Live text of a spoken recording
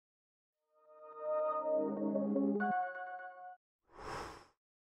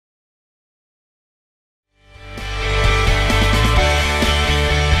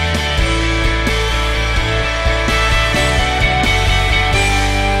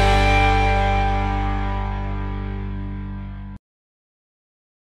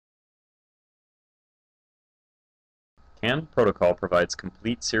CAN protocol provides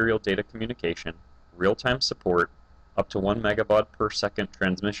complete serial data communication, real-time support, up to 1 megabaud per second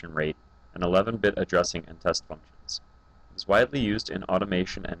transmission rate, and 11-bit addressing and test functions. It is widely used in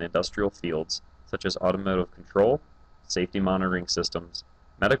automation and industrial fields such as automotive control, safety monitoring systems,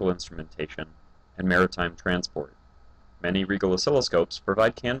 medical instrumentation, and maritime transport. Many RIGOL oscilloscopes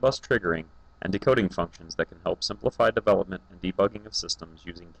provide CAN bus triggering and decoding functions that can help simplify development and debugging of systems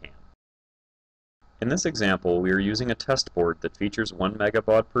using CAN. In this example, we are using a test board that features 1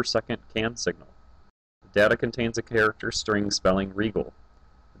 megabaud per second CAN signal. The data contains a character string spelling RIGOL.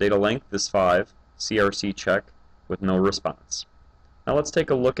 The data length is 5, CRC check, with no response. Now let's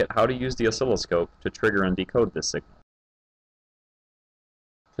take a look at how to use the oscilloscope to trigger and decode this signal.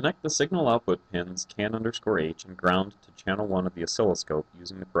 Connect the signal output pins CAN_H and ground to channel 1 of the oscilloscope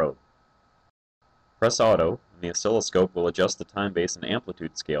using the probe. Press Auto, and the oscilloscope will adjust the time base and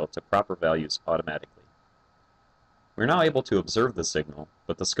amplitude scale to proper values automatically. We are now able to observe the signal,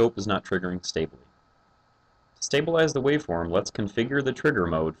 but the scope is not triggering stably. To stabilize the waveform, let's configure the trigger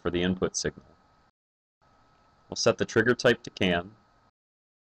mode for the input signal. We'll set the trigger type to CAN,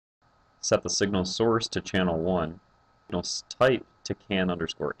 set the signal source to channel 1, signal type to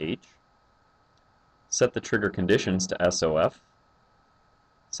CAN_H, set the trigger conditions to SOF,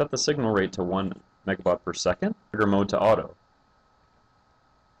 set the signal rate to 1 megabaud per second, trigger mode to auto.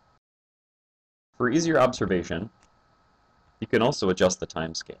 For easier observation, you can also adjust the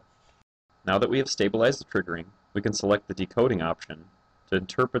time scale. Now that we have stabilized the triggering, we can select the decoding option to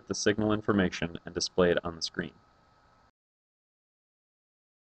interpret the signal information and display it on the screen.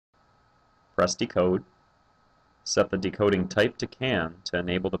 Press Decode, set the decoding type to CAN to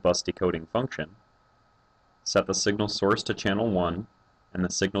enable the bus decoding function, set the signal source to channel 1 and the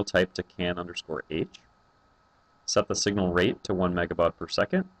signal type to CAN_H, set the signal rate to 1 megabaud per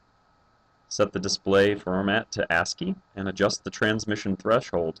second, set the display format to ASCII, and adjust the transmission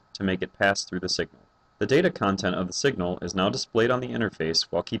threshold to make it pass through the signal. The data content of the signal is now displayed on the interface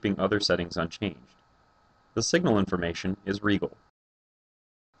while keeping other settings unchanged. The signal information is RIGOL.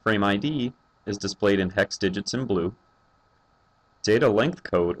 Frame ID is displayed in hex digits in blue. Data length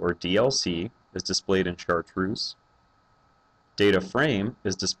code, or DLC, is displayed in chartreuse. Data frame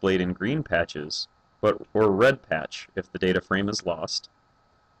is displayed in green patches, or red patch if the data frame is lost.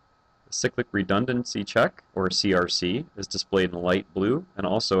 The cyclic redundancy check, or CRC, is displayed in light blue and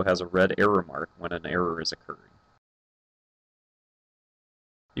also has a red error mark when an error is occurring.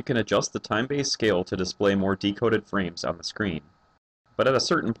 You can adjust the time-based scale to display more decoded frames on the screen, but at a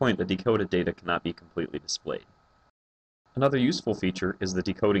certain point the decoded data cannot be completely displayed. Another useful feature is the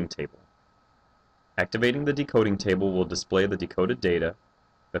decoding table. Activating the decoding table will display the decoded data,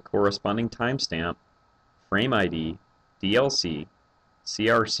 the corresponding timestamp, frame ID, DLC,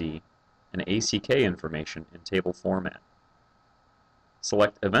 CRC, and ACK information in table format.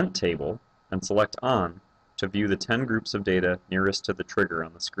 Select Event Table and select On to view the 10 groups of data nearest to the trigger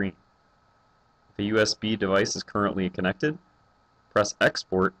on the screen. If a USB device is currently connected, press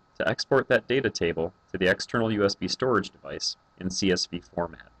Export to export that data table to the external USB storage device in CSV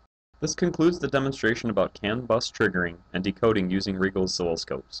format. This concludes the demonstration about CAN bus triggering and decoding using RIGOL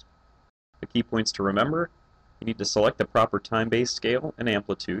oscilloscopes. The key points to remember: you need to select the proper time-based scale and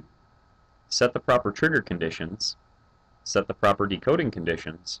amplitude, set the proper trigger conditions, set the proper decoding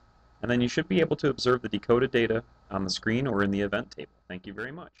conditions, and then you should be able to observe the decoded data on the screen or in the event table. Thank you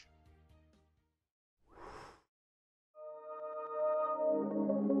very much.